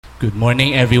Good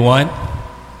morning, everyone.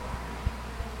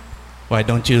 Why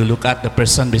don't you look at the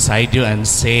person beside you and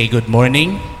say good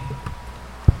morning?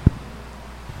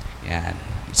 Yeah,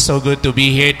 it's so good to be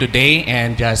here today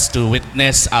and just to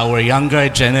witness our younger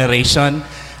generation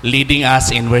leading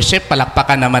us in worship.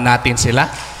 Palakpakan naman natin sila.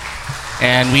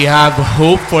 And we have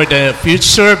hope for the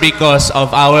future because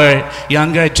of our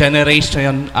younger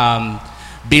generation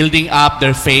building up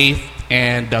their faith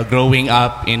and growing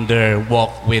up in their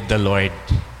walk with the Lord.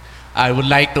 I would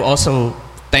like to also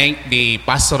thank the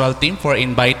pastoral team for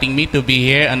inviting me to be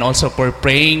here and also for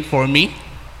praying for me.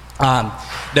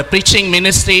 The preaching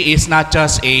ministry is not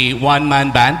just a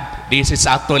one-man band. This is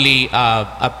actually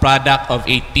a product of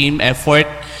a team effort,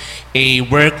 a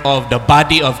work of the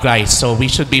body of Christ. So we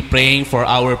should be praying for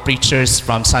our preachers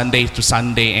from Sunday to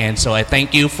Sunday. And so I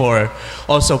thank you for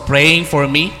also praying for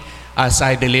me as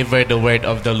I deliver the word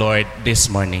of the Lord this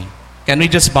morning. Can we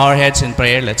just bow our heads in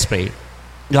prayer? Let's pray.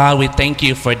 God, we thank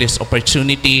you for this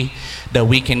opportunity that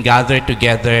we can gather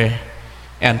together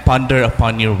and ponder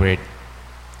upon your word.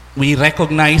 We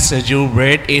recognize that your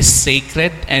word is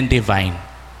sacred and divine.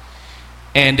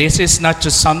 And this is not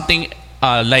just something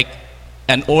like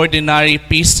an ordinary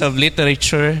piece of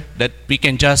literature that we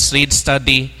can just read,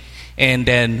 study, and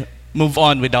then move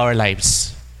on with our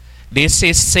lives. This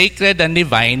is sacred and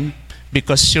divine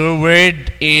because your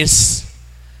word is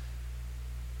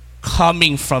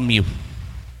coming from you.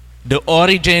 The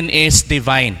origin is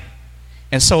divine.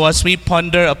 And so as we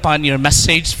ponder upon your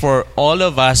message for all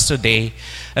of us today,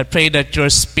 I pray that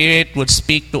your Spirit would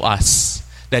speak to us,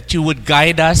 that you would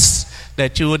guide us,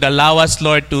 that you would allow us,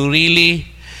 Lord, to really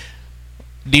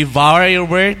devour your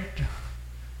word,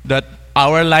 that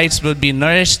our lives will be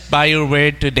nourished by your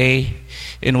word today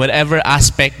in whatever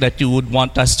aspect that you would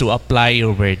want us to apply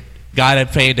your word. God, I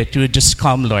pray that you would just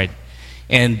come, Lord,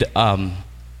 and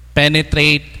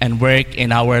penetrate and work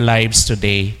in our lives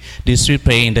today. This we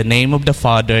pray in the name of the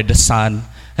Father, the Son,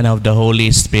 and of the Holy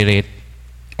Spirit.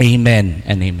 Amen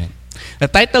and amen. The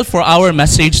title for our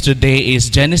message today is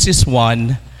Genesis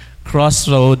 1,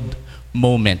 Crossroad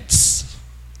Moments.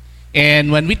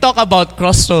 And when we talk about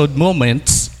crossroad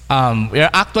moments, we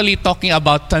are actually talking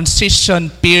about transition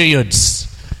periods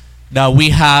that we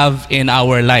have in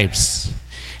our lives.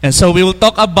 And so we will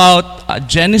talk about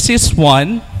Genesis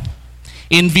 1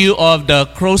 in view of the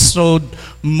crossroad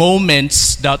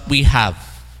moments that we have.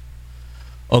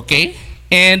 Okay?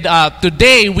 And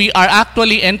today we are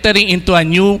actually entering into a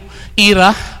new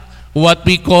era, what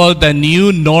we call the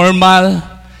new normal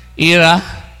era.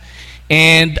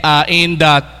 And in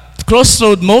the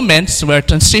crossroad moments, we're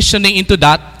transitioning into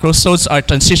that. Crossroads are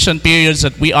transition periods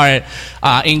that we are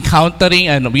encountering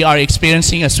and we are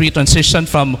experiencing as we transition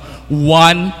from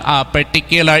one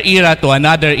particular era to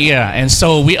another era. And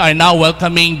so we are now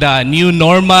welcoming the new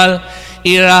normal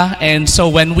era. And so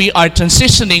when we are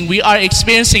transitioning, we are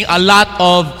experiencing a lot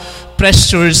of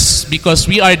pressures because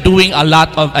we are doing a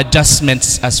lot of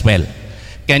adjustments as well.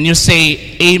 Can you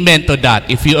say amen to that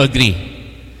if you agree?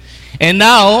 And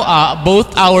now,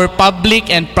 both our public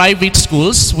and private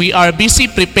schools, we are busy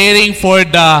preparing for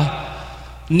the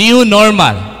new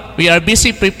normal. We are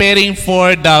busy preparing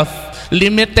for the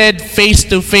limited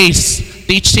face-to-face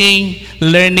teaching,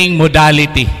 learning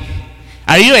modality.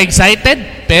 Are you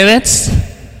excited, parents?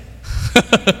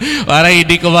 Parang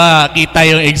hindi ko makita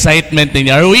yung excitement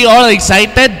ninyo. Are we all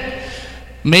excited?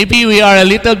 Maybe we are a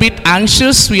little bit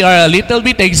anxious. We are a little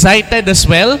bit excited as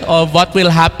well of what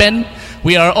will happen.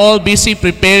 We are all busy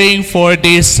preparing for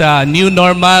this new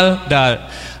normal, the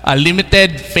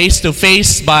limited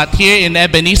face-to-face. But here in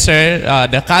Ebenezer,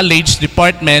 the college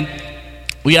department,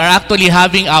 we are actually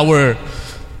having our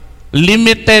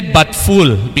limited but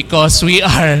full because we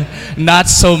are not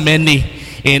so many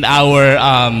in our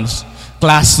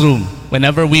classroom.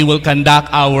 Whenever we will conduct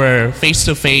our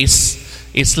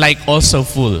face-to-face, it's like also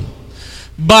full.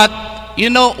 But you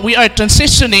know, we are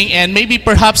transitioning and maybe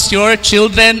perhaps your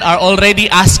children are already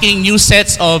asking new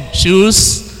sets of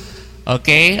shoes,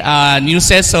 okay, new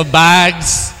sets of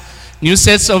bags, new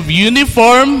sets of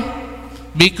uniform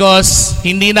because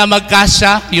hindi na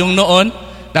magkasya yung noon.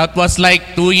 That was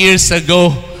like 2 years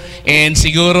ago and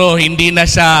siguro hindi na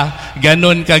siya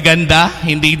ganun kaganda,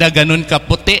 hindi na ganun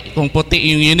kaputi kung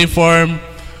puti yung uniform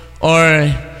or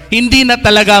hindi na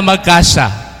talaga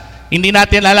magkasya. Hindi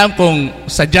natin alam kung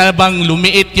sadya bang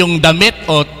lumiit yung damit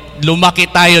o lumaki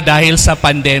tayo dahil sa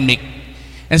pandemic.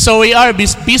 And so we are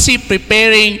busy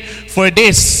preparing for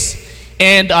this.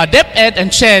 And DepEd and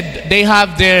SHED, they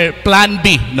have their plan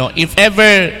B. No? If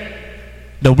ever,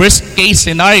 the worst case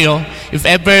scenario, if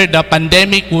ever the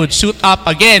pandemic would shoot up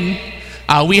again,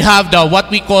 we have the what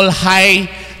we call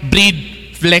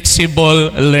hybrid flexible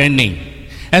learning.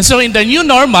 And so in the new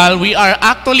normal, we are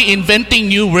actually inventing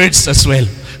new words as well.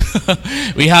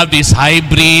 We have this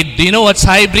hybrid. Do you know what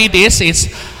hybrid is? It's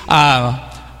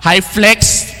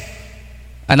HyFlex.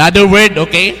 Another word,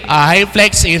 okay?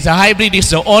 HyFlex is a hybrid,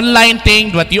 is the online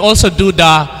thing, but you also do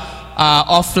the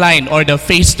offline or the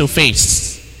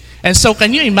face-to-face. And so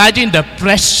can you imagine the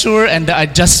pressure and the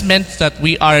adjustments that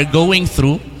we are going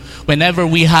through whenever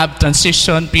we have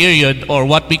transition period or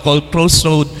what we call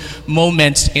crossroad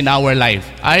moments in our life?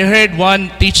 I heard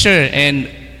one teacher and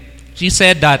she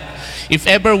said that if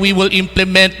ever we will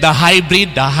implement the hybrid,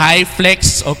 the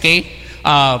HyFlex, okay,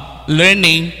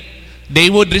 learning, they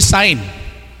would resign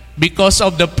because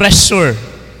of the pressure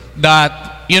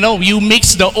that, you know, you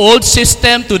mix the old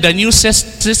system to the new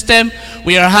system.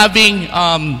 We are having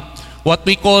what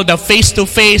we call the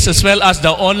face-to-face as well as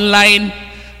the online.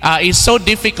 Is so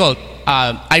difficult.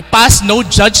 I pass no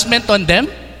judgment on them.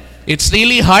 It's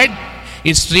really hard.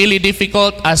 It's really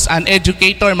difficult. As an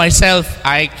educator myself,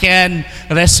 I can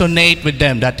resonate with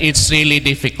them that it's really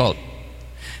difficult.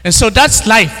 And so that's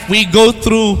life. We go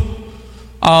through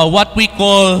what we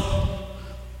call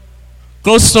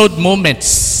crossroad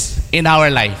moments in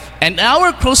our life. And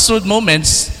our crossroad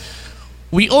moments,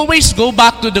 we always go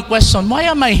back to the question, why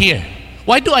am I here?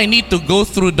 Why do I need to go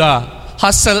through the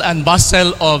hustle and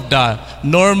bustle of the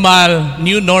normal,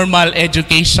 new normal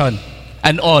education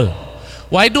and all?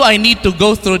 Why do I need to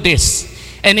go through this?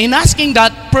 And in asking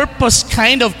that purpose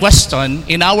kind of question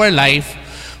in our life,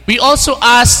 we also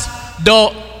ask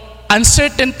the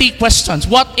uncertainty questions.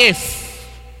 What if?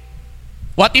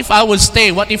 What if I will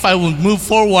stay? What if I will move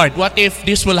forward? What if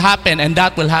this will happen and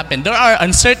that will happen? There are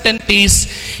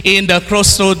uncertainties in the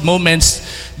crossroad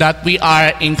moments that we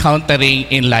are encountering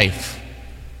in life.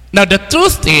 Now the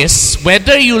truth is,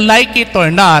 whether you like it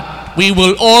or not, we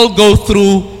will all go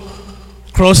through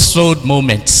crossroad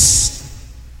moments.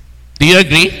 Do you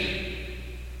agree?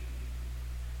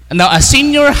 Now a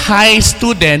senior high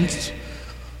student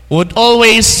would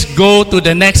always go to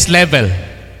the next level.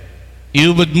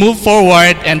 You would move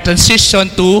forward and transition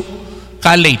to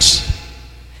college.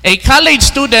 A college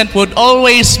student would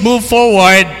always move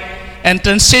forward and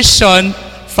transition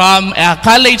from a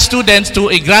college student to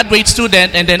a graduate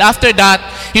student, and then after that,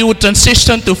 he would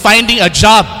transition to finding a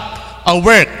job, a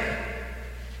work.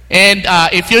 And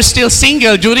if you're still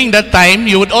single during that time,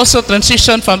 you would also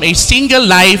transition from a single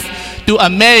life to a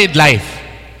married life.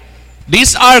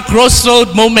 These are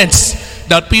crossroad moments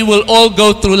that we will all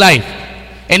go through life.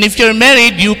 And if you're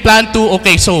married, you plan to,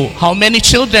 okay, so how many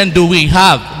children do we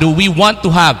want to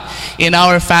have in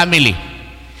our family?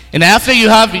 And after you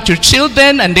have your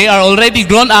children and they are already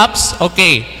grown-ups,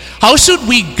 okay, how should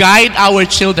we guide our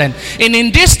children? And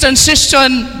in these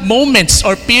transition moments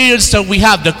or periods that we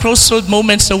have, the crossroad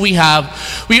moments that we have,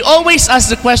 we always ask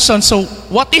the question, so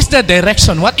what is the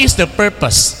direction? What is the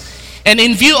purpose? And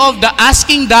in view of the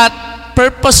asking that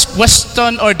purpose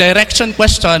question or direction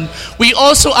question, we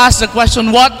also ask the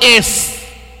question, what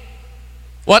if?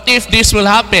 What if this will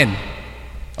happen?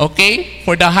 Okay,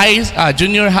 for the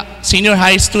senior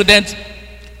high students,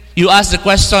 you ask the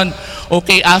question,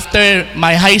 okay, after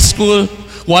my high school,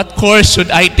 what course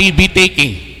should I be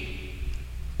taking?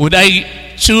 Would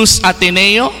I choose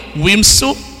Ateneo,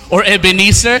 WIMSU, or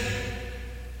Ebenezer?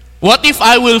 What if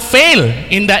I will fail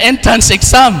in the entrance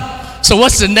exam? So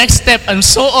what's the next step? And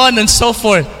so on and so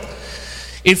forth.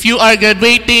 If you are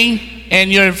graduating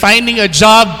and you're finding a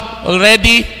job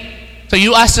already, so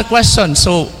you ask the question,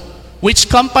 so which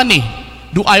company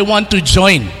do I want to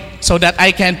join so that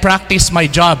I can practice my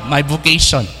job, my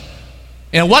vocation?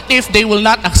 And what if they will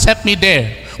not accept me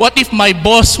there? What if my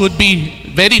boss would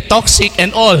be very toxic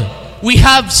and all? We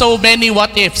have so many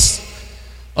what ifs.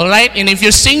 Alright? And if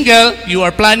you're single, you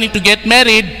are planning to get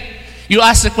married, you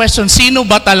ask the question, sino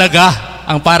ba talaga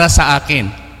ang para sa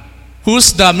akin?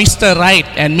 Who's the Mr. Right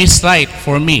and Miss Right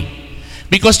for me?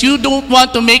 Because you don't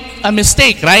want to make a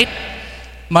mistake, right?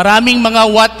 Maraming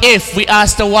mga what if. We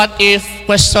ask the what if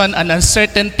question, and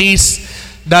uncertainties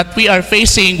that we are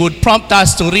facing would prompt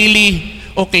us to really,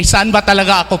 okay, saan ba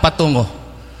talaga ako patungo?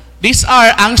 These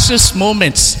are anxious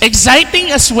moments.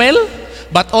 Exciting as well,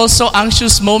 but also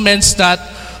anxious moments that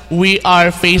we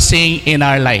are facing in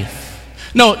our life.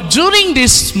 Now, during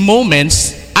these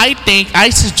moments, I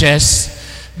suggest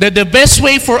that the best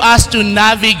way for us to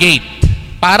navigate,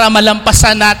 para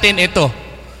malampasan natin ito,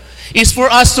 is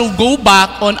for us to go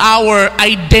back on our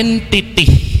identity.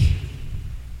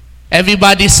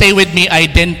 Everybody say with me,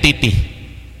 identity.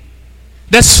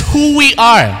 That's who we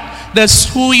are.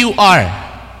 That's who you are.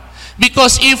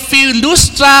 Because if we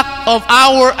lose track of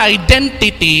our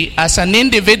identity as an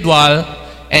individual,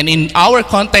 and in our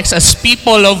context as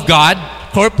people of God,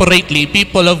 corporately,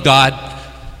 people of God,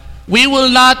 we will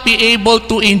not be able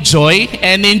to enjoy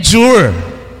and endure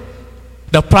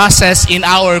the process in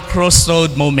our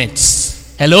crossroad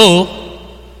moments. Hello?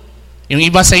 Yung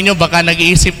iba sa inyo baka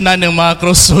nag-iisip na ng mga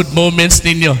crossroad moments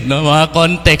ninyo, no? Mga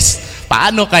context.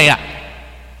 Paano kaya?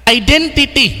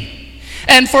 Identity.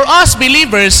 And for us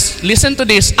believers, listen to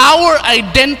this, our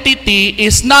identity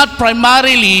is not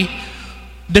primarily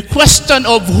the question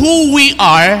of who we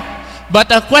are,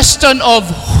 but a question of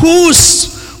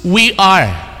whose we are.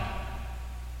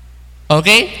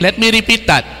 Okay? Let me repeat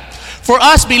that. For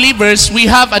us believers, we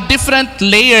have a different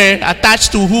layer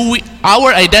attached to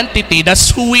our identity. That's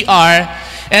who we are.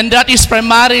 And that is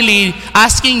primarily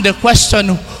asking the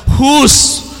question,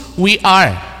 whose we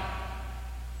are.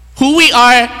 Who we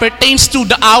are pertains to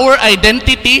our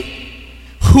identity.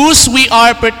 Whose we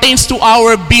are pertains to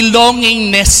our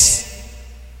belongingness.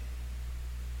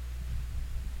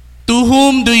 To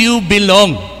whom do you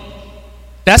belong?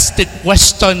 That's the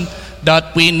question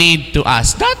that we need to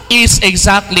ask. That is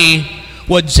exactly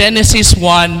what Genesis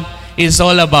 1 is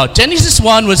all about. Genesis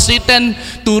 1 was written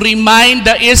to remind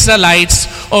the Israelites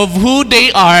of who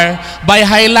they are by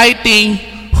highlighting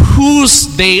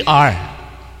whose they are.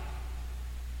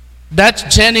 That's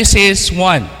Genesis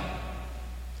 1.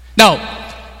 Now,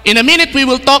 in a minute we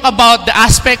will talk about the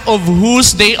aspect of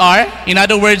whose they are. In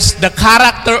other words, the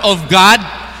character of God,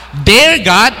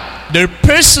 their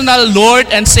personal Lord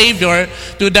and Savior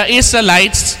to the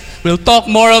Israelites. We'll talk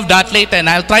more of that later, and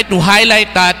I'll try to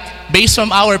highlight that based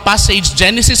on our passage,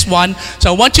 Genesis 1.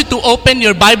 So I want you to open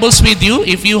your Bibles with you.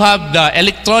 If you have the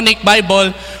electronic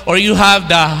Bible or you have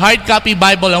the hard copy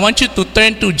Bible, I want you to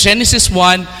turn to Genesis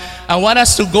 1. I want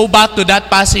us to go back to that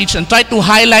passage and try to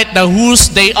highlight the whose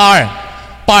they are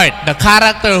part, the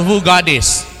character of who God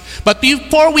is. But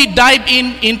before we dive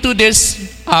into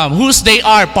this whose they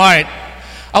are part,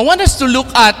 I want us to look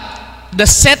at the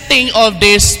setting of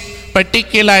this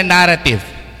particular narrative.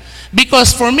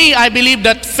 Because for me, I believe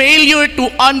that failure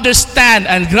to understand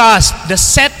and grasp the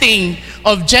setting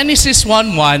of Genesis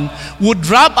 1:1 would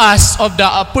rob us of the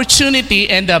opportunity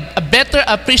and a better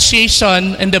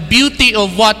appreciation and the beauty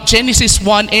of what Genesis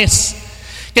 1 is.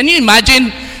 Can you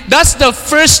imagine? That's the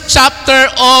first chapter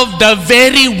of the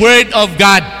very Word of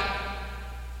God.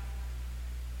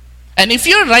 And if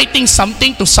you're writing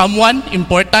something to someone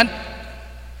important,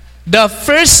 the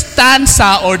first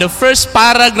stanza or the first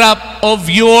paragraph of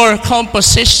your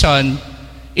composition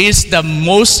is the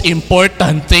most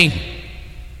important thing.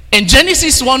 And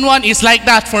Genesis 1:1 is like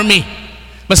that for me.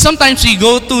 But sometimes we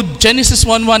go to Genesis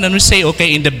 1:1 and we say,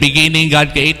 okay, in the beginning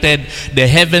God created the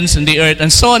heavens and the earth and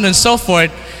so on and so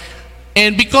forth.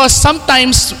 And because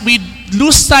sometimes we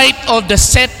lose sight of the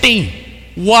setting,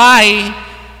 why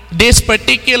this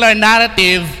particular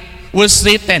narrative was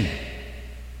written.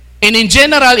 And in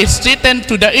general, it's written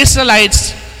to the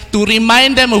Israelites to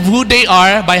remind them of who they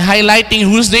are by highlighting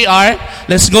whose they are.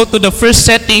 Let's go to the first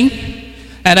setting,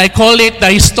 and I call it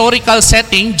the historical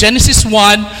setting. Genesis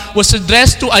 1 was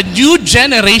addressed to a new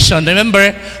generation.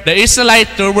 Remember, the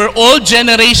Israelites, there were old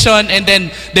generation, and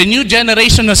then the new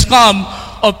generation has come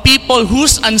of people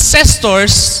whose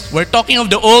ancestors, we're talking of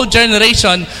the old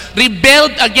generation,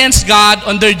 rebelled against God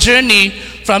on their journey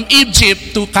from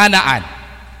Egypt to Canaan.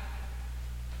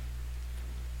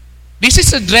 This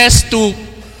is addressed to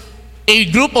a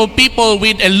group of people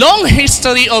with a long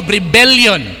history of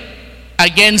rebellion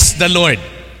against the Lord.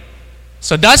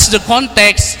 So that's the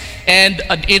context, and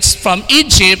it's from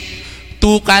Egypt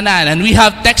to Canaan. And we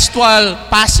have textual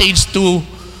passage to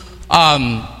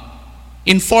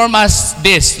inform us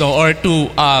this, or to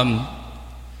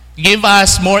give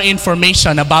us more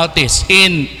information about this.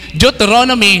 In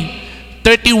Deuteronomy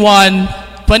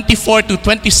 31:24 to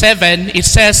 27, it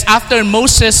says, after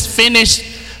Moses finished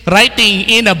writing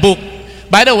in a book,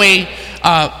 by the way,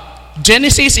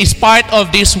 Genesis is part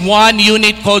of this one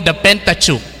unit called the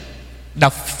Pentateuch.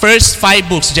 The first 5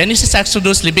 books, Genesis,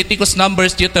 Exodus, Leviticus,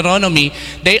 Numbers, Deuteronomy,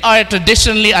 they are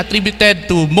traditionally attributed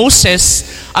to Moses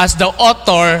as the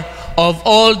author of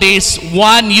all this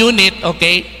one unit,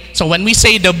 okay? So when we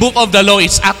say the book of the law,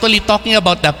 it's actually talking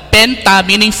about the Penta,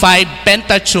 meaning 5,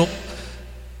 Pentateuch,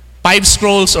 5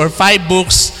 scrolls or 5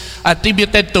 books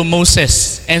attributed to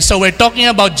Moses. And so we're talking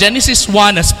about Genesis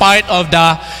 1 as part of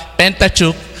the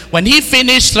Pentateuch. When he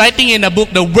finished writing in a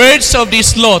book the words of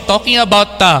this law, talking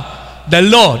about the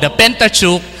law, the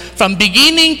Pentateuch, from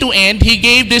beginning to end, he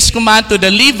gave this command to the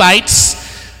Levites.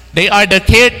 They are the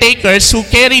caretakers who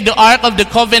carry the Ark of the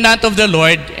Covenant of the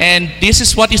Lord. And this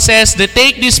is what he says, they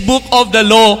take this book of the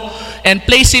law and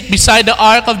place it beside the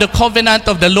ark of the covenant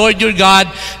of the Lord your God.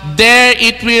 There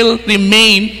it will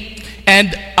remain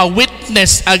and a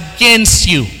witness against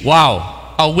you.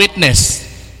 Wow, a witness.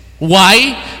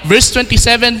 Why? Verse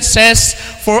 27 says,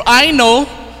 For I know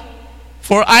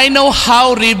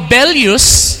how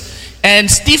rebellious and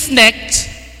stiff-necked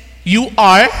you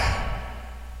are.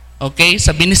 Okay,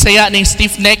 sa Binisaya ning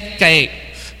stiff-necked kay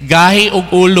gahi og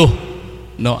ulo.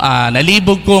 No,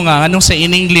 nalibog ko nga anong sa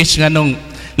in English nganong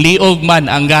liog man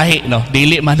ang gahi, no,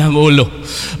 dili man ang ulo.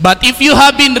 But if you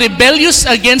have been rebellious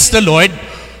against the Lord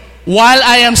while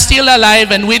I am still alive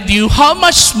and with you, how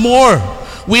much more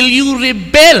will you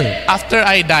rebel after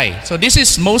I die? So this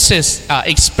is Moses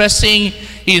expressing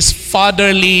his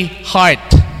fatherly heart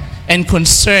and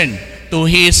concern to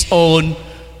his own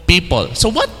people. So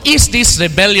what is this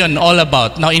rebellion all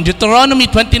about? Now in Deuteronomy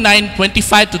 29,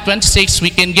 25 to 26, we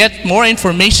can get more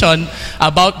information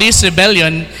about this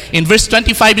rebellion. In verse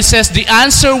 25 it says, the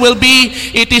answer will be,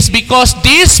 it is because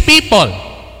these people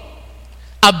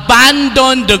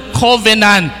abandoned the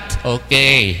covenant.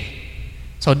 Okay.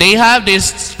 So they have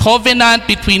this covenant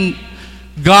between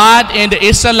God and the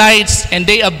Israelites, and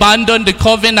they abandoned the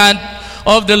covenant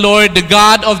of the Lord, the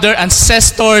God of their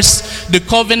ancestors, the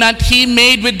covenant He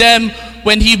made with them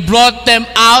when He brought them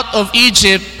out of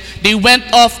Egypt. They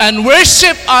went off and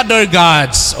worshiped other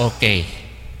gods. Okay.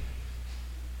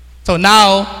 So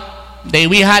now,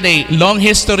 we had a long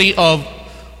history of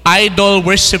idol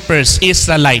worshippers,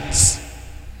 Israelites.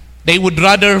 They would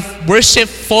rather worship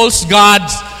false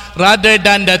gods rather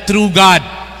than the true God,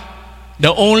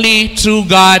 the only true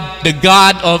God, the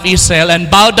God of Israel,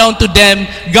 and bow down to them,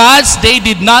 gods they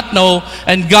did not know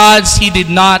and gods He did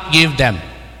not give them.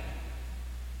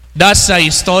 That's a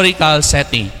historical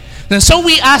setting. And so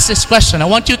we ask this question. I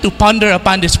want you to ponder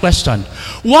upon this question.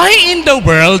 Why in the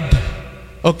world,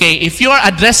 okay, if you are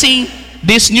addressing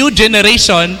this new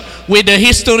generation with the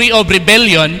history of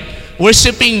rebellion,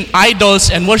 worshiping idols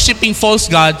and worshiping false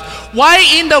gods, why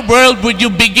in the world would you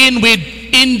begin with,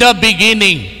 in the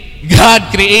beginning, God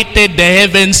created the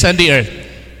heavens and the earth?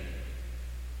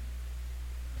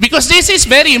 Because this is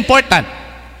very important.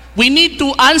 We need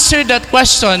to answer that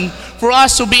question for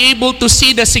us to be able to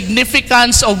see the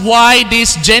significance of why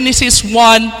this Genesis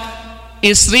 1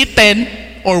 is written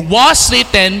or was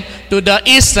written to the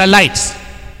Israelites.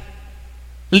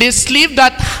 Let's leave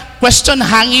that question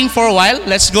hanging for a while.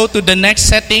 Let's go to the next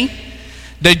setting.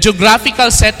 The geographical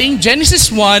setting.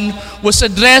 Genesis 1 was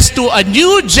addressed to a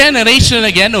new generation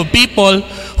again of people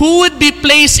who would be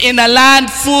placed in a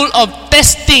land full of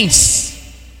testings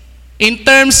in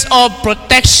terms of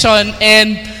protection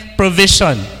and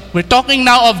provision. We're talking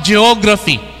now of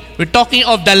geography. We're talking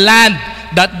of the land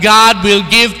that God will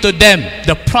give to them,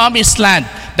 the promised land,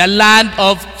 the land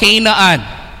of Canaan.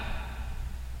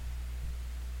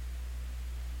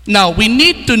 Now, we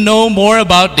need to know more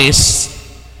about this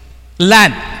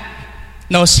land.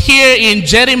 Now, here in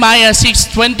Jeremiah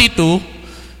 6:22,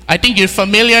 I think you're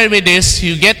familiar with this.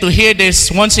 You get to hear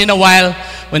this once in a while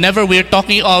whenever we're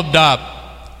talking of the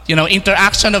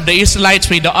interaction of the Israelites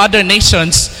with the other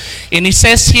nations. And it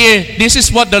says here, this is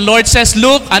what the Lord says,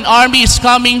 look, an army is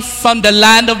coming from the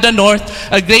land of the north.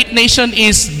 A great nation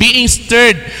is being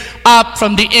stirred up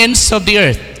from the ends of the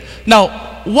earth. Now,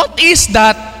 what is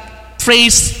that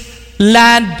phrase,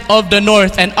 land of the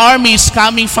north, and armies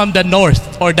coming from the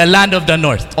north, or the land of the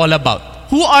north, all about?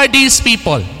 Who are these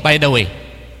people, by the way,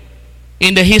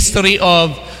 in the history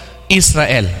of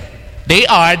Israel? They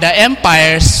are the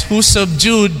empires who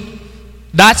subdued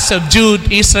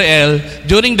Israel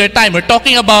during their time. We're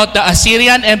talking about the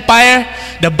Assyrian Empire,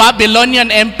 the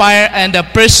Babylonian Empire, and the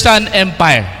Persian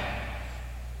Empire.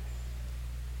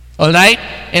 All right?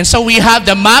 And so we have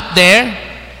the map there,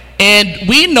 and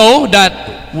we know that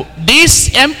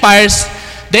these empires,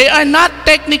 they are not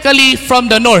technically from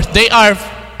the north. They are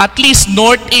at least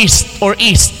northeast or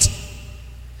east.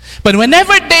 But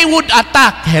whenever they would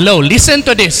attack, listen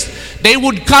to this, they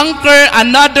would conquer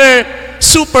another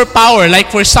superpower, like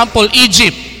for example,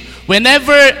 Egypt.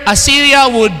 Whenever Assyria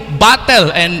would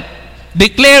battle and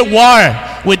declare war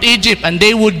with Egypt, and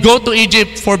they would go to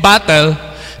Egypt for battle,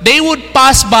 they would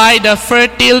pass by the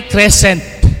Fertile Crescent.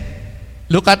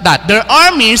 Look at that. Their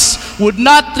armies would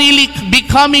not really be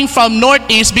coming from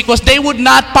northeast because they would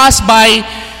not pass by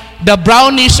the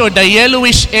brownish or the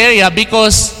yellowish area,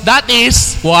 because that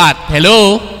is what?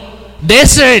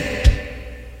 Desert.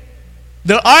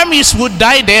 Their armies would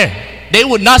die there. They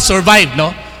would not survive,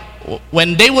 no?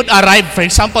 When they would arrive, for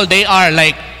example, they are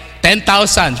like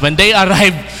 10,000. When they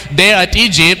arrive there at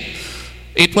Egypt,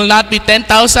 it will not be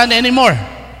 10,000 anymore.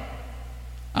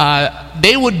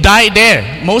 they would die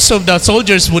there. Most of the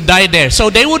soldiers would die there. So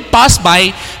they would pass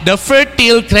by the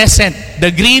Fertile Crescent,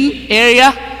 the green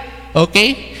area.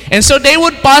 Okay? And so they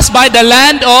would pass by the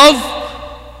land of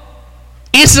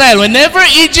Israel. Whenever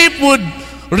Egypt would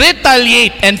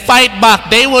retaliate and fight back,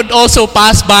 they would also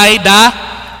pass by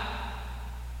the...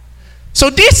 So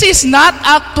this is not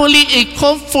actually a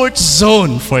comfort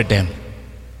zone for them.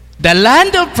 The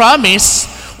land of promise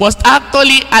was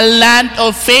actually a land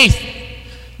of faith,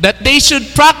 that they should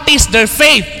practice their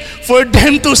faith for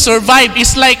them to survive.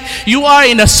 It's like you are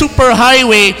in a super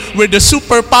highway where the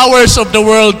superpowers of the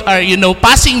world are,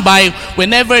 passing by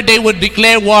whenever they would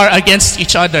declare war against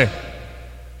each other.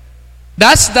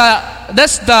 That's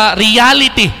the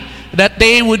reality that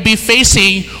they would be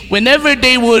facing whenever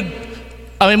they would,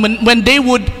 when they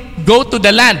would go to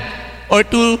the land or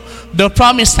to the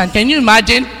promised land. Can you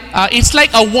imagine? It's like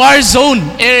a war zone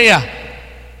area.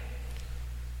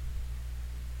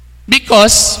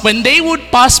 Because when they would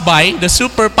pass by, the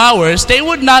superpowers, they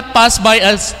would not pass by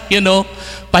as,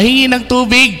 pahingi ng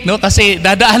tubig, no? Kasi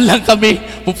dadaan lang kami,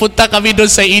 pupunta kami doon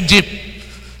sa Egypt.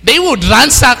 They would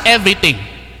ransack everything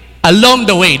along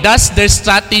the way. That's their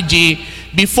strategy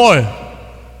before,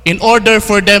 in order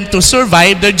for them to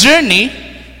survive the journey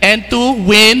and to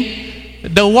win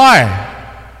the war.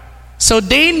 So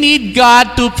they need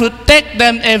God to protect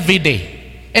them every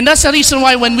day. And that's the reason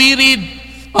why when we read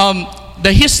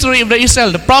the history of the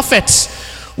Israel, the prophets,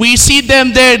 we see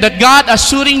them there, that God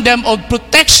assuring them of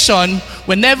protection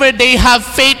whenever they have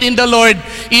faith in the Lord.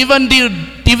 Even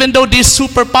though these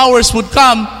superpowers would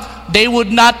come, they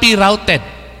would not be routed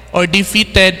or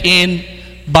defeated in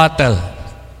battle.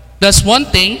 That's one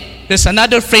thing. There's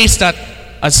another phrase that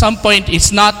at some point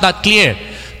is not that clear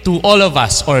to all of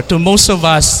us, or to most of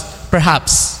us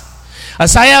perhaps.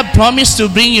 As I have promised to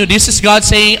bring you, this is God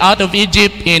saying out of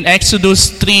Egypt in Exodus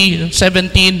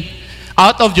 3:17,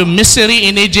 out of your misery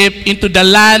in Egypt into the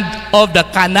land of the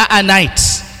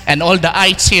Canaanites, and all the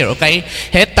ites here, okay?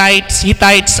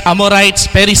 Hittites, Amorites,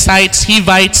 Perizzites,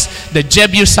 Hivites, the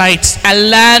Jebusites, a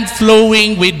land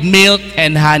flowing with milk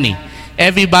and honey.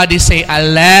 Everybody say, a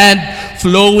land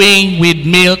flowing with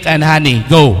milk and honey.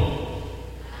 Go.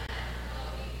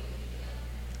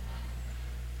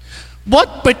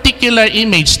 What particular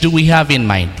image do we have in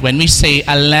mind when we say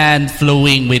a land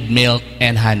flowing with milk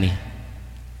and honey?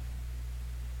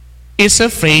 It's a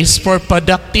phrase for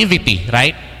productivity,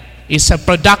 right? It's a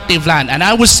productive land. And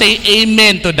I would say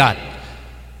amen to that.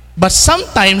 But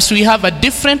sometimes we have a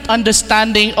different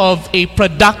understanding of a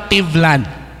productive land,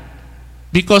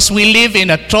 because we live in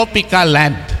a tropical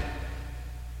land.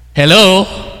 Hello?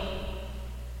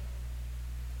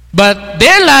 But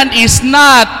their land is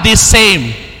not the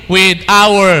same with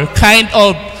our kind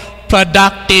of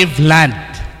productive land.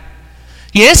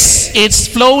 Yes, it's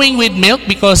flowing with milk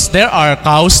because there are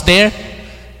cows there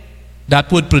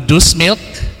that would produce milk.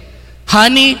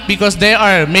 Honey, because there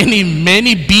are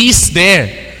many bees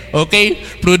there, okay,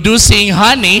 producing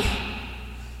honey.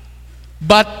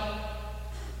 But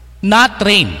not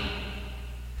rain.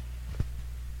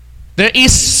 There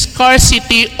is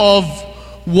scarcity of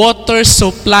water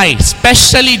supply,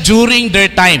 especially during their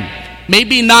time.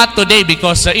 Maybe not today,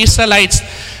 because the Israelites,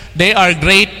 they are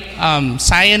great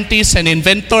scientists and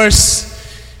inventors,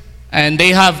 and they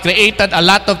have created a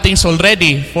lot of things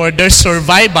already for their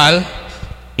survival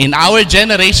in our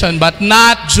generation, but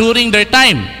not during their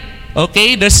time.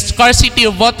 Okay, the scarcity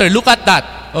of water. Look at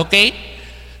that. Okay,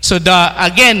 so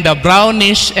the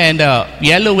brownish and the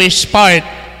yellowish part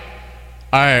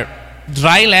are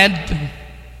dry land,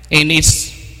 and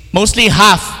it's mostly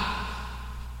half.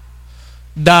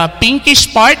 The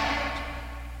pinkish part,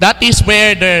 that is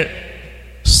where the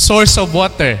source of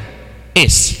water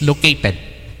is located.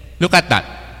 Look at that.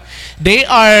 They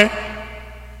are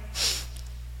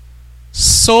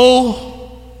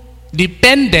so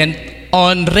dependent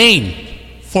on rain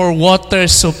for water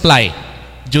supply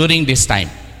during this time.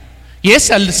 Yes,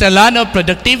 it's a land of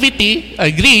productivity,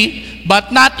 agree,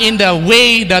 but not in the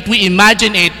way that we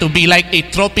imagine it to be, like a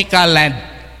tropical land.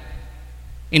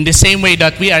 In the same way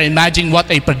that we are imagining what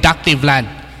a productive land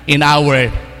in our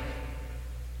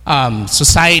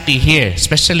society here,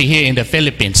 especially here in the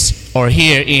Philippines or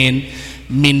here in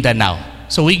Mindanao.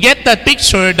 So we get that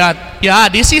picture that, yeah,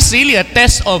 this is really a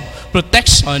test of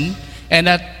protection and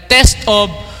a test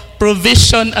of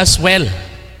provision as well.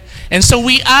 And so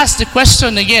we ask the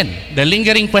question again, the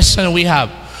lingering question we have.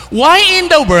 Why in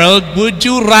the world would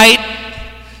you write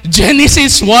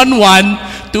Genesis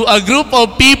 1:1 to a group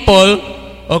of people,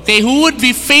 okay, who would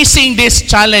be facing this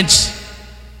challenge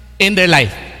in their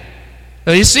life?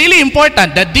 So it's really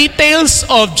important. The details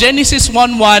of Genesis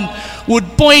 1:1 would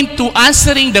point to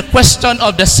answering the question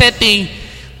of the setting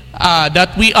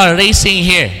that we are raising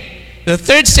here. The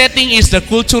third setting is the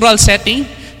cultural setting.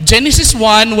 Genesis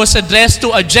 1 was addressed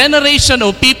to a generation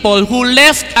of people who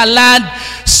left a land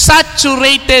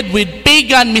saturated with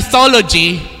pagan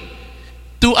mythology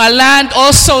to a land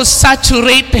also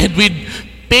saturated with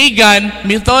pagan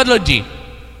mythology.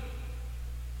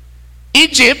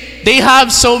 Egypt, they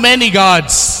have so many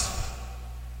gods.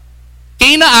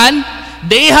 Canaan,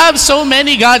 they have so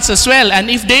many gods as well.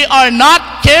 And if they are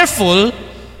not careful,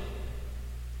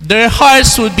 their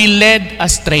hearts would be led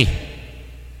astray.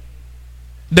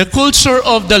 The culture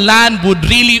of the land would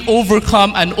really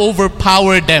overcome and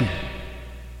overpower them.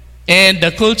 And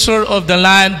the culture of the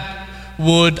land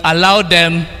would allow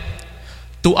them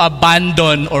to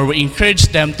abandon, or encourage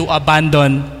them to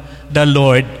abandon the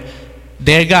Lord,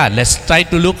 their God. Let's try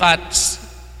to look at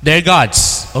their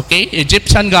gods. Okay?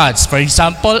 Egyptian gods. For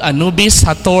example, Anubis,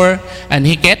 Hathor, and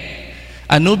Heket.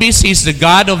 Anubis is the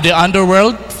god of the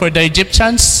underworld for the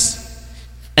Egyptians.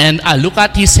 And look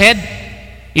at his head.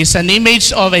 It's an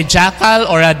image of a jackal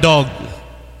or a dog.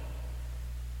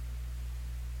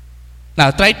 Now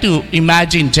try to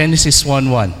imagine Genesis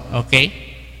 1:1, okay?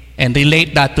 And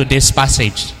relate that to this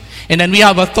passage. And then we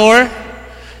have Hathor,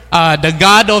 the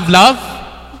god of love,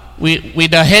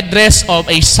 with the headdress of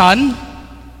a sun.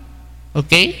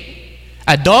 Okay?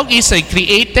 A dog is a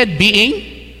created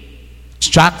being.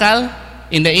 Jackal,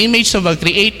 in the image of a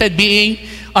created being.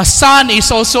 A sun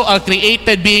is also a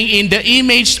created being in the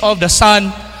image of the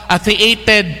sun, a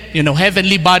created,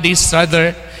 heavenly bodies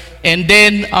rather. And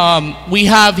then we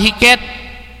have Heket.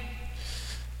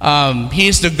 He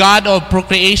is the god of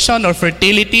procreation or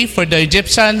fertility for the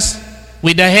Egyptians,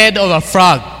 with the head of a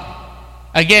frog.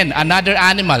 Again, another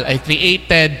animal, a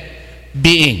created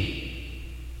being.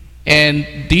 And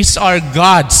these are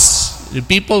gods. The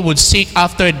people would seek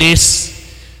after these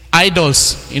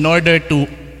idols in order to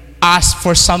ask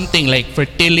for something like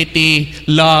fertility,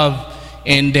 love,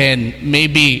 and then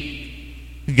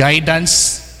maybe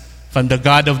guidance from the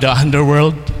god of the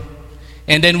underworld.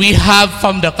 And then we have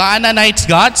from the Canaanites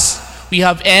gods, we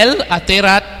have El,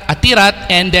 Atirat,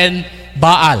 and then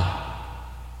Baal.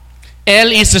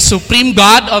 El is the supreme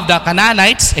god of the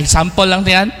Canaanites. Example lang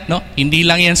yan, no? Hindi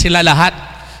lang yan sila lahat.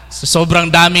 So,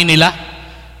 sobrang dami nila.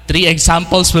 3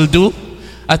 examples will do.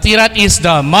 Atirat is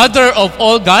the mother of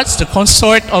all gods, the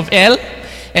consort of El.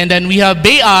 And then we have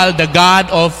Baal, the god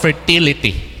of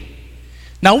fertility.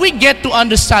 Now we get to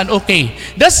understand, okay,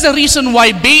 that's the reason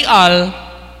why Baal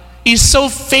is so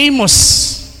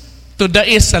famous to the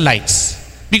Israelites.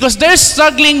 Because they're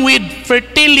struggling with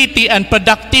fertility and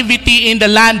productivity in the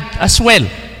land as well,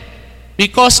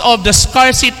 because of the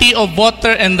scarcity of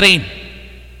water and rain.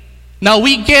 Now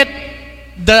we get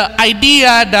the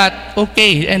idea that,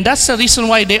 okay, and that's the reason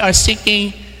why they are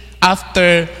seeking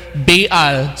after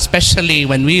Baal, especially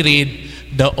when we read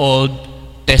the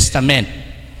Old Testament.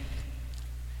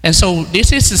 And so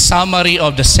this is the summary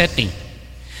of the setting.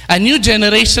 A new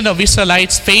generation of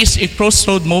Israelites faced a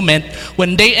crossroad moment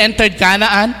when they entered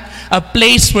Canaan, a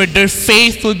place where their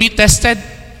faith will be tested.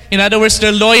 In other words,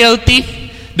 their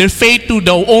loyalty, their faith to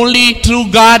the only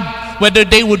true God, whether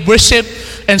they would worship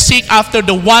and seek after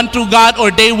the one true God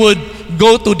or they would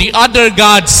go to the other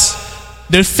gods.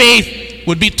 Their faith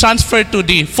would be transferred to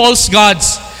the false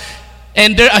gods,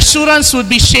 and their assurance would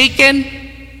be shaken.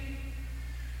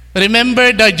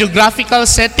 Remember the geographical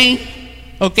setting,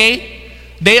 okay?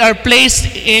 They are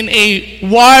placed in a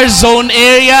war zone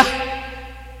area,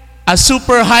 a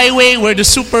super highway where the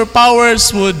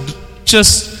superpowers would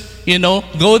just,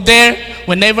 go there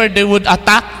whenever they would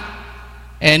attack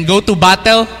and go to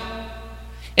battle.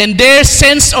 And their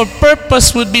sense of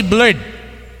purpose would be blurred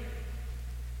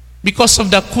because of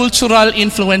the cultural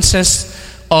influences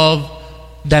of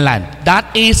the land.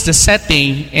 That is the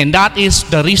setting, and that is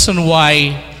the reason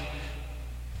why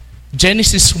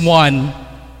Genesis 1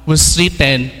 was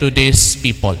written to these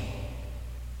people.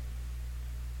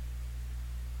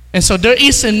 And so there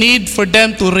is a need for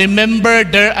them to remember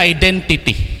their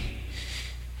identity.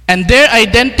 And their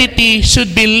identity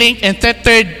should be linked and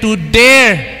tethered to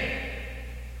their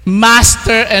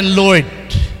Master and Lord.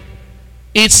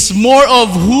 It's more of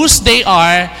whose they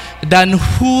are than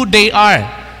who they are.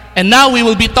 And now we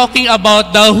will be talking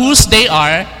about the whose they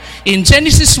are. In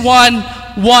Genesis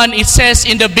 1:1, it says,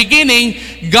 in the beginning,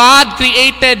 God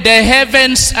created the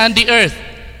heavens and the earth.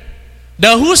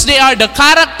 The whose they are, the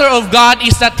character of God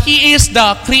is that He is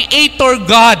the creator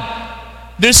God.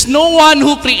 There's no one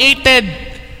who created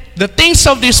the things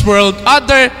of this world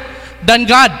other than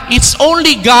God. It's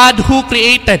only God who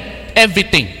created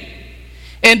everything.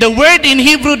 And the word in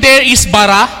Hebrew there is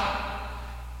bara,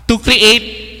 to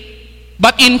create.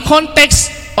 But in context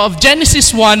of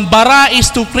Genesis 1, bara is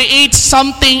to create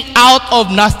something out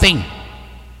of nothing.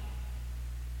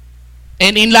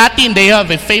 And in Latin, they have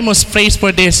a famous phrase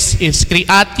for this. It's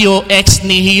creatio ex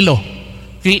nihilo.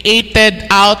 Created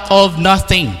out of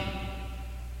nothing.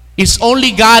 It's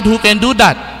only God who can do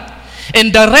that.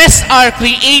 And the rest are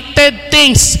created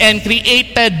things and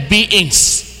created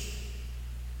beings.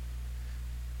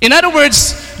 In other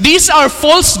words, these are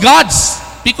false gods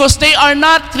because they are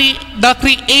not the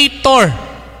creator.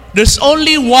 There's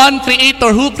only one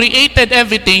creator who created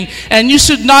everything, and you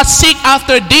should not seek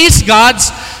after these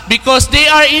gods because they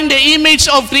are in the image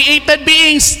of created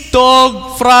beings,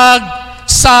 dog, frog,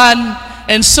 sun,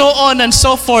 and so on and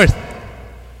so forth.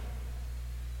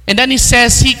 And then he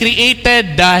says he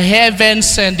created the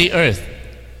heavens and the earth.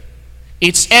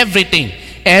 It's everything.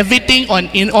 Everything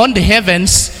on the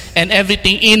heavens and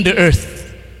everything in the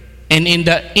earth and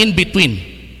in between.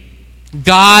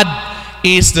 God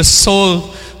is the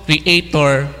sole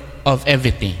creator of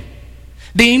everything.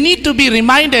 They need to be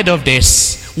reminded of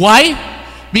this. Why?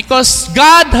 Because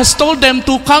God has told them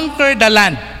to conquer the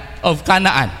land of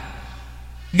Canaan.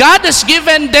 God has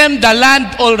given them the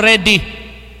land already.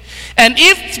 And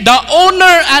if the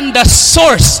owner and the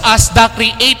source as the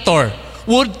creator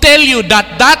would tell you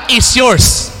that that is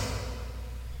yours,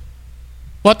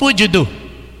 what would you do?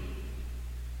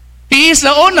 He is the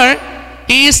owner,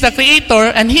 He is the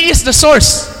creator, and He is the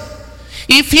source.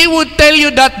 If He would tell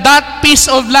you that that piece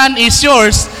of land is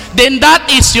yours, then that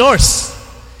is yours.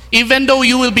 Even though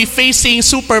you will be facing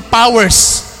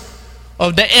superpowers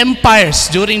of the empires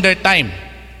during their time.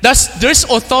 There's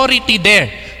authority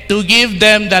there to give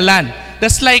them the land.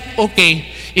 That's like, okay,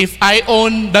 if I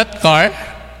own that car,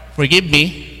 forgive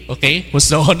me, okay, who's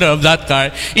the owner of that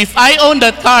car? If I own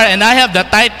that car and I have the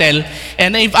title,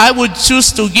 and if I would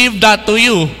choose to give that to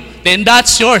you, then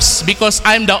that's yours because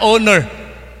I'm the owner.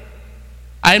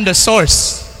 I'm the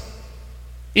source.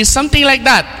 It's something like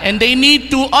that. And they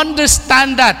need to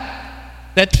understand that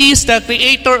He is the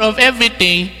creator of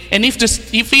everything. And if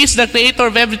He is the creator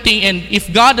of everything, and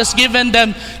if God has given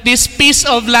them this piece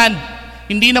of land,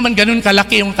 hindi naman ganun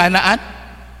kalaki yung Canaan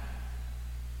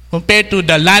compared to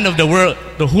the land of the world,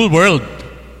 the whole world.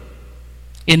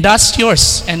 And that's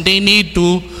yours. And they need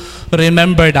to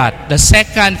remember that. The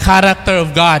second character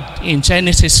of God in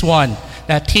Genesis 1,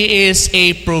 that He is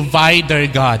a provider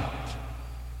God.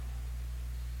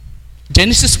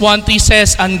 Genesis 1:3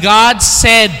 says, and God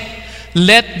said,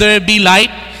 let there be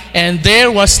light, and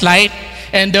there was light.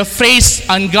 And the phrase,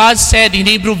 and God said in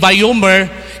Hebrew, vayomer,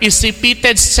 is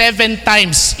repeated 7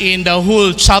 times in the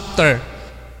whole chapter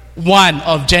 1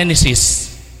 of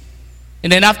Genesis.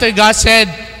 And then after God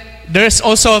said, there's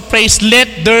also a phrase,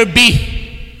 let there be.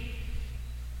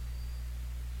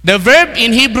 The verb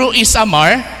in Hebrew is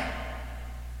amar.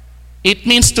 It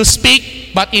means to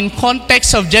speak, but in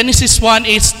context of Genesis 1,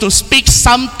 it's to speak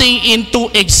something into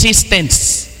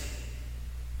existence.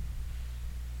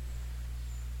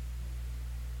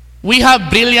 We have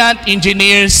brilliant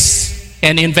engineers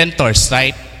and inventors,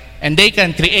 right? And they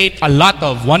can create a lot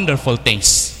of wonderful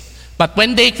things. But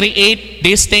when they create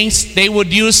these things, they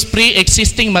would use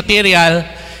pre-existing material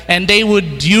and they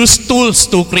would use tools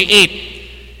to create.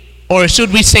 Or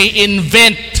should we say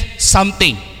invent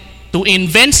something. To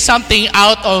invent something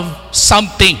out of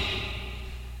something.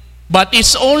 But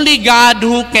it's only God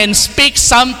who can speak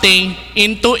something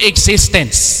into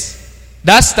existence.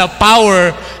 That's the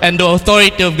power and the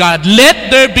authority of God.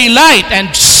 Let there be light,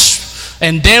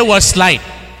 and there was light.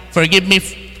 Forgive me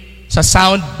sa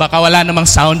sound, baka wala namang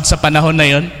sound sa panahon na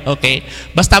yun. Okay?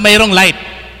 Basta mayroong light.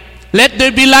 Let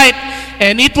there be light,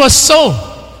 and it was so.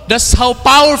 That's how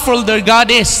powerful their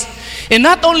God is. And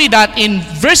not only that, in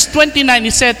verse 29,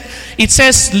 it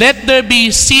says, let there be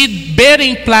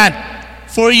seed-bearing plant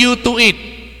for you to eat.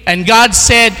 And God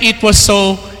said it was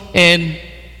so, and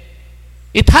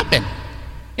it happened.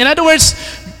 In other words,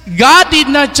 God did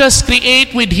not just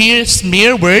create with His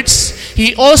mere words,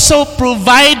 He also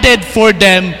provided for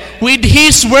them with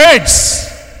His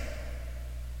words.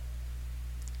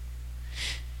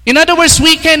 In other words,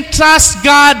 we can trust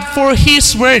God for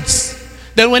His words.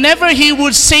 That whenever He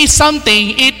would say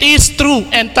something, it is true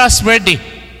and trustworthy.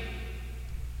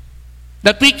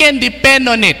 That we can depend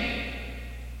on it.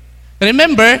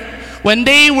 Remember, when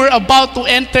they were about to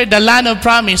enter the land of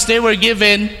promise, they were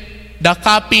given the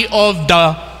copy of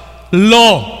the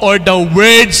law or the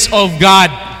words of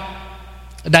God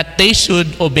that they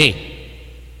should obey.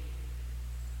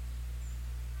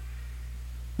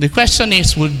 The question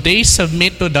is, would they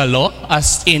submit to the law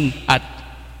as in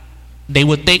they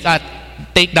would take that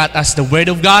as the word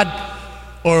of God,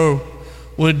 or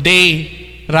would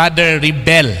they rather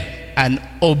rebel and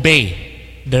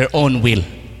obey their own will.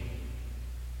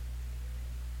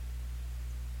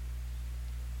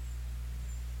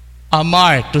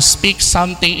 Amar, to speak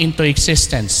something into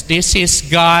existence. This is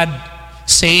God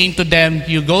saying to them,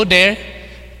 you go there,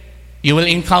 you will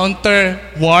encounter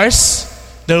wars,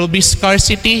 there will be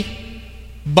scarcity,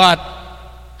 but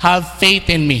have faith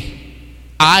in me.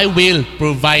 I will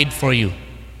provide for you.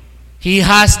 He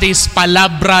has this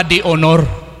palabra de honor.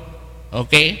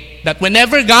 Okay? That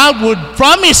whenever God would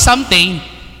promise something,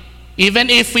 even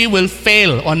if we will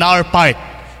fail on our part,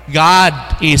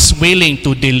 God is willing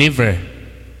to deliver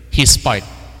His part.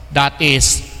 That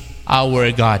is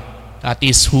our God. That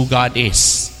is who God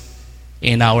is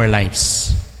in our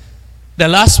lives. The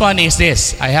last one is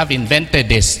this. I have invented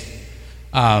this.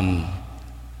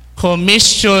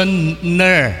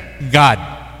 Commissioner God.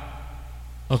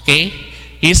 Okay?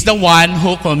 He's the one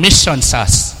who commissions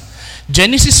us.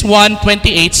 Genesis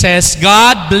 1:28 says,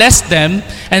 God blessed them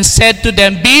and said to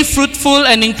them, be fruitful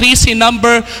and increase in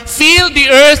number, fill the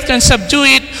earth and subdue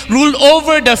it, rule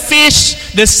over the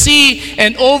fish, the sea,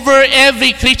 and over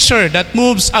every creature that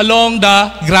moves along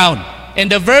the ground.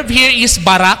 And the verb here is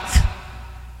barak,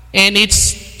 and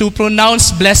it's to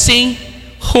pronounce blessing,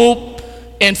 hope,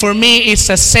 and for me it's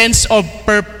a sense of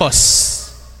purpose.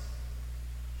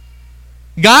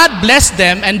 God blessed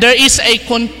them, and there is a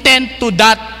content to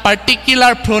that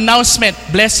particular pronouncement,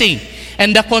 blessing.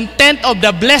 And the content of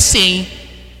the blessing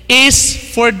is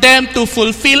for them to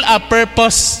fulfill a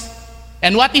purpose.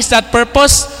 And what is that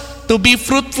purpose? To be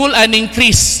fruitful and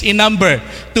increase in number,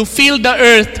 to fill the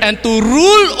earth, and to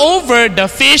rule over the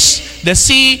fish, the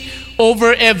sea,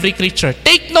 over every creature.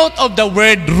 Take note of the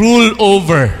word rule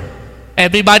over.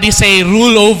 Everybody say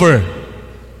rule over.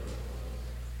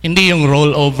 Hindi yung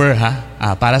roll over, ha?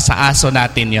 Para sa aso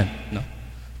natin yun. No?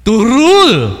 To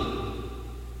rule.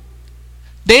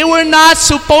 They were not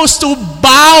supposed to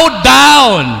bow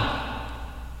down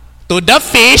to the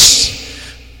fish,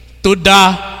 to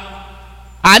the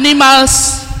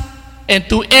animals, and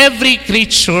to every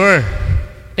creature.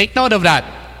 Take note of that.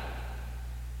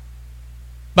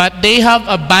 But they have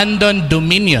abandoned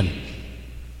dominion.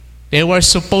 They were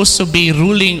supposed to be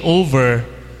ruling over,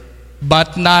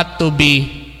 but not to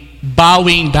be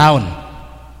bowing down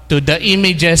to the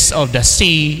images of the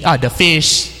sea, the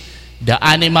fish, the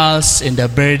animals, and the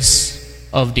birds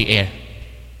of the air.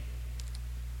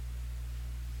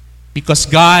 Because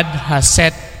God has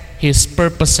set His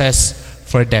purposes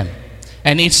for them.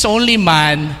 And it's only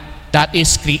man that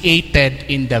is created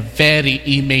in the very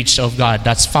image of God.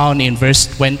 That's found in verse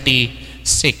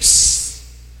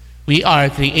 26. We are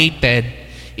created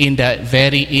in the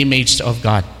very image of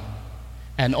God.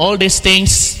 And all these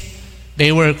things,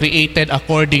 they were created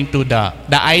according to the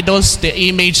idols, the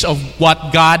image of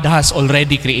what God has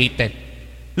already created.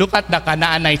 Look at the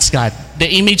Canaanites God, the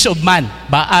image of man.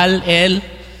 Baal, El,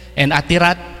 and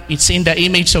Atirat, it's in the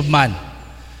image of man.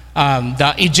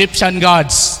 The Egyptian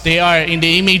gods, they are in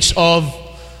the image of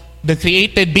the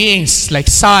created beings like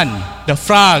sun, the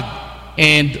frog,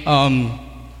 and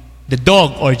the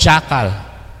dog or jackal.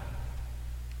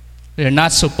 They're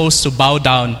not supposed to bow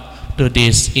down to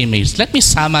this image. Let me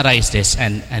summarize this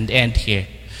and end here.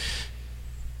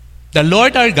 The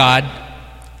Lord our God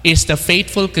is the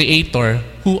faithful Creator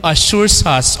who assures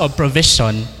us of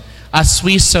provision as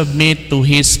we submit to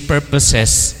His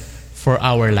purposes for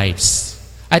our lives.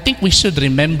 I think we should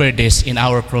remember this in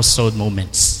our crossroad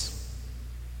moments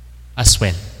as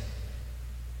well.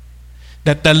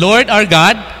 That the Lord our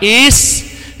God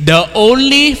is the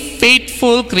only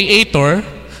faithful Creator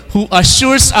who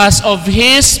assures us of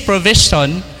His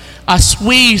provision as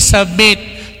we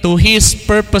submit to His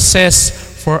purposes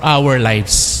for our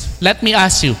lives. Let me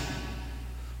ask you,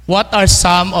 what are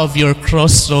some of your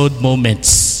crossroad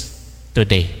moments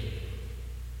today?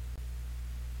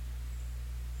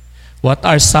 What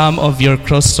are some of your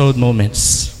crossroad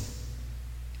moments?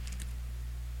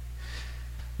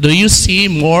 Do you see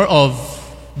more of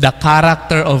the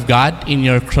character of God in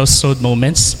your crossroad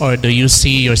moments, or do you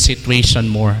see your situation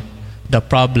more, the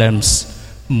problems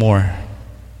more?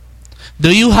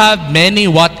 Do you have many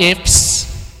what ifs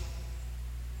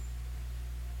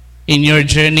in your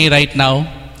journey right now?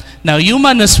 Now,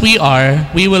 human as we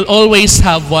are, we will always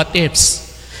have what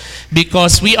ifs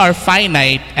because we are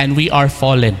finite and we are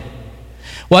fallen.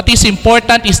 What is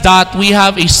important is that we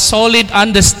have a solid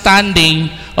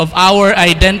understanding of our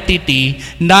identity,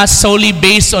 not solely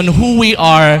based on who we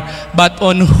are, but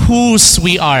on whose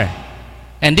we are.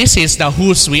 And this is the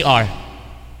whose we are.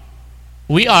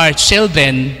 We are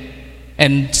children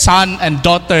and sons and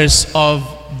daughters of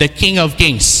the King of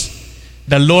Kings,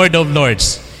 the Lord of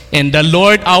Lords. And the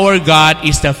Lord our God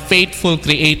is the faithful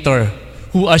Creator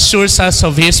who assures us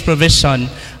of His provision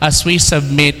as we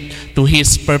submit to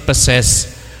His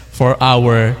purposes for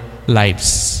our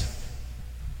lives.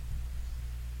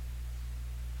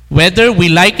 Whether we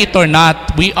like it or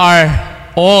not, we are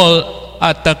all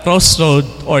at the crossroad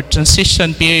or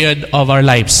transition period of our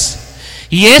lives.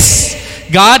 Yes,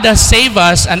 God has saved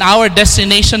us and our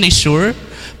destination is sure,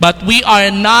 but we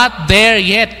are not there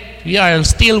yet. We are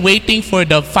still waiting for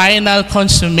the final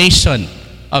consummation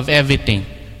of everything,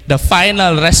 the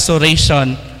final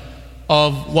restoration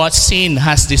of what sin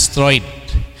has destroyed.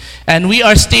 And we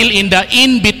are still in the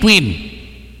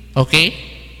in-between. Okay?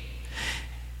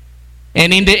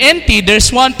 And in the NT,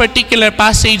 there's one particular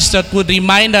passage that would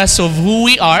remind us of who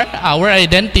we are, our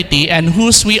identity, and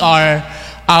whose we are,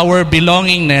 our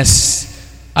belongingness,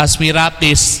 as we wrap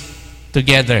this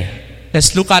together.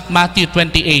 Let's look at Matthew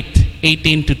 28,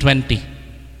 18 to 20.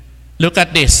 Look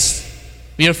at this.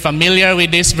 We are familiar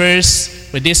with this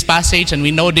verse, with this passage, and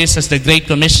we know this as the Great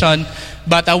Commission.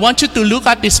 But I want you to look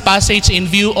at this passage in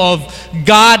view of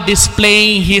God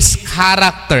displaying His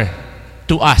character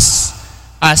to us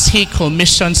as He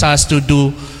commissions us to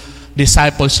do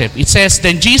discipleship. It says,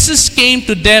 "Then Jesus came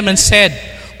to them and said,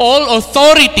 'All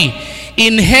authority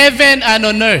in heaven and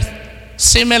on earth,'"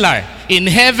 similar, "in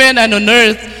heaven and on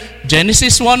earth,"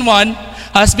 Genesis 1:1,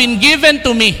 "has been given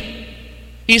to me."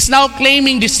 He's now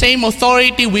claiming the same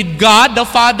authority with God the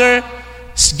Father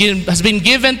has been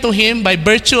given to Him by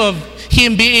virtue of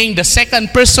Him being the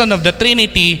second person of the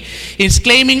Trinity. Is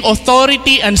claiming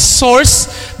authority and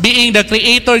source, being the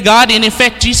Creator God. In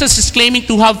effect, Jesus is claiming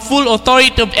to have full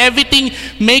authority of everything,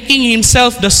 making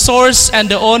Himself the source and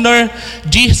the owner.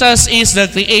 Jesus is the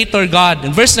Creator God.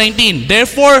 In verse 19,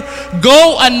 "Therefore,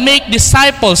 go and make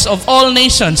disciples of all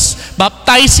nations,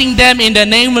 baptizing them in the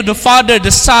name of the Father,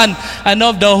 the Son, and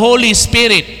of the Holy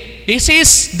Spirit." This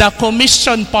is the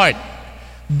commission part.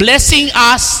 Blessing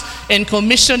us and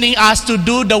commissioning us to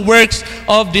do the works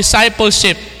of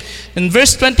discipleship. And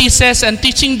verse 20 says, "And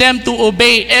teaching them to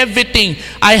obey everything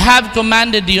I have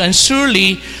commanded you, and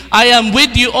surely I am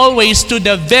with you always to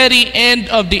the very end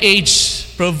of the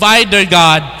age." Provider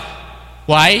God.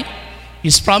 Why?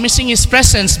 He's promising His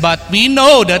presence, but we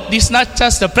know that this is not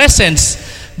just the presence,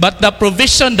 but the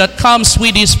provision that comes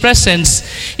with His presence.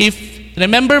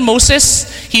 Remember Moses,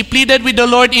 he pleaded with the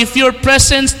Lord, "If your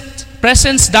presence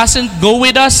doesn't go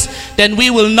with us, then we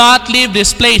will not leave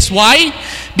this place." Why?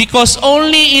 Because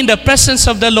only in the presence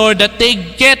of the Lord that they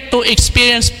get to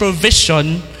experience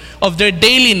provision of their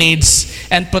daily needs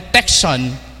and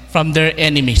protection from their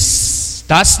enemies.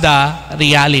 That's the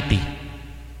reality.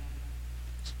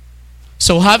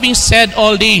 So having said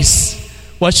all this,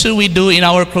 what should we do in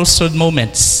our crossroad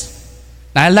moments?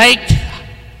 I like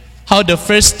how the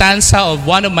first stanza of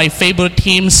one of my favorite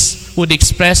hymns would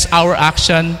express our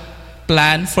action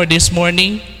plan for this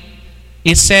morning.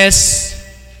 It says,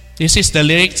 this is the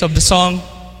lyrics of the song.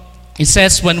 It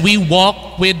says, "When we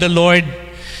walk with the Lord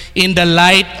in the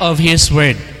light of His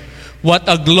word, what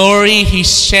a glory He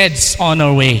sheds on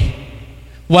our way.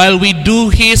 While we do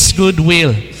His good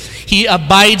will, He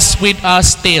abides with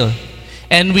us still,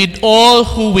 and with all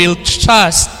who will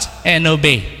trust and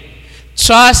obey."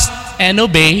 Trust and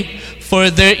obey, for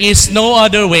there is no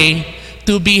other way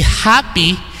to be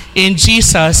happy in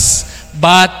Jesus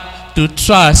but to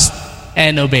trust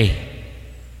and obey.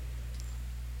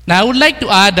 Now I would like to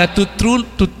add that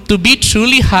to be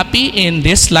truly happy in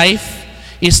this life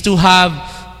is to have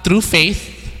true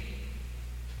faith,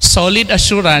 solid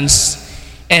assurance,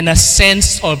 and a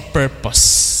sense of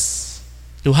purpose.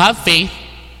 To have faith,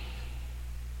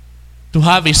 to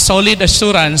have a solid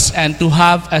assurance, and to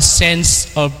have a sense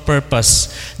of purpose.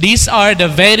 These are the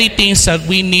very things that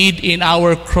we need in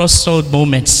our crossroad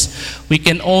moments. We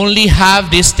can only have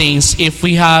these things if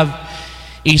we have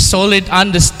a solid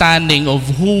understanding of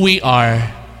who we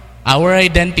are, our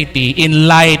identity, in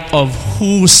light of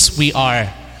whose we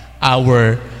are,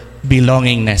 our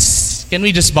belongingness. Can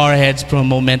we just bow our heads for a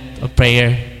moment of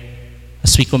prayer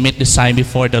as we commit this time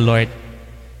before the Lord?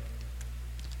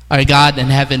 Our God and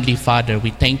Heavenly Father,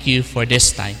 we thank You for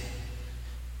this time.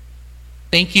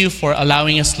 Thank You for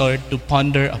allowing us, Lord, to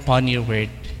ponder upon Your word.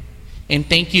 And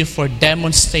thank You for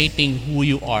demonstrating who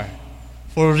You are,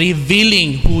 for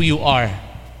revealing who You are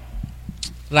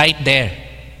right there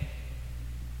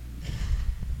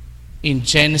in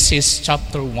Genesis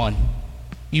chapter 1.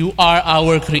 You are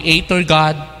our Creator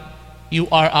God, You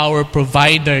are our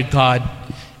Provider God,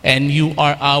 and You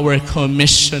are our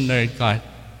Commissioner God.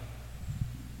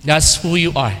 That's who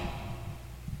You are.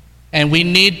 And we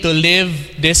need to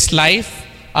live this life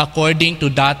according to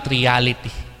that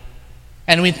reality.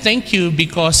 And we thank you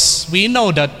because we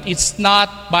know that it's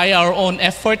not by our own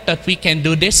effort that we can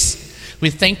do this. We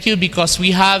thank you because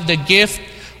we have the gift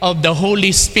of the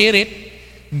Holy Spirit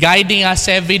guiding us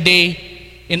every day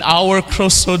in our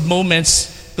crossroad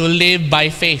moments to live by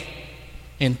faith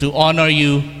and to honor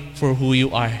you for who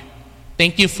you are.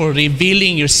 Thank you for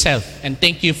revealing yourself, and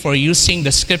thank you for using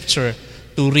the scripture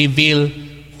to reveal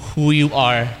who you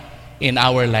are in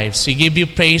our lives. We give you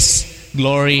praise,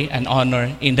 glory, and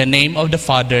honor in the name of the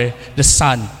Father, the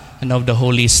Son, and of the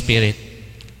Holy Spirit.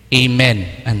 Amen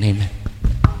and amen.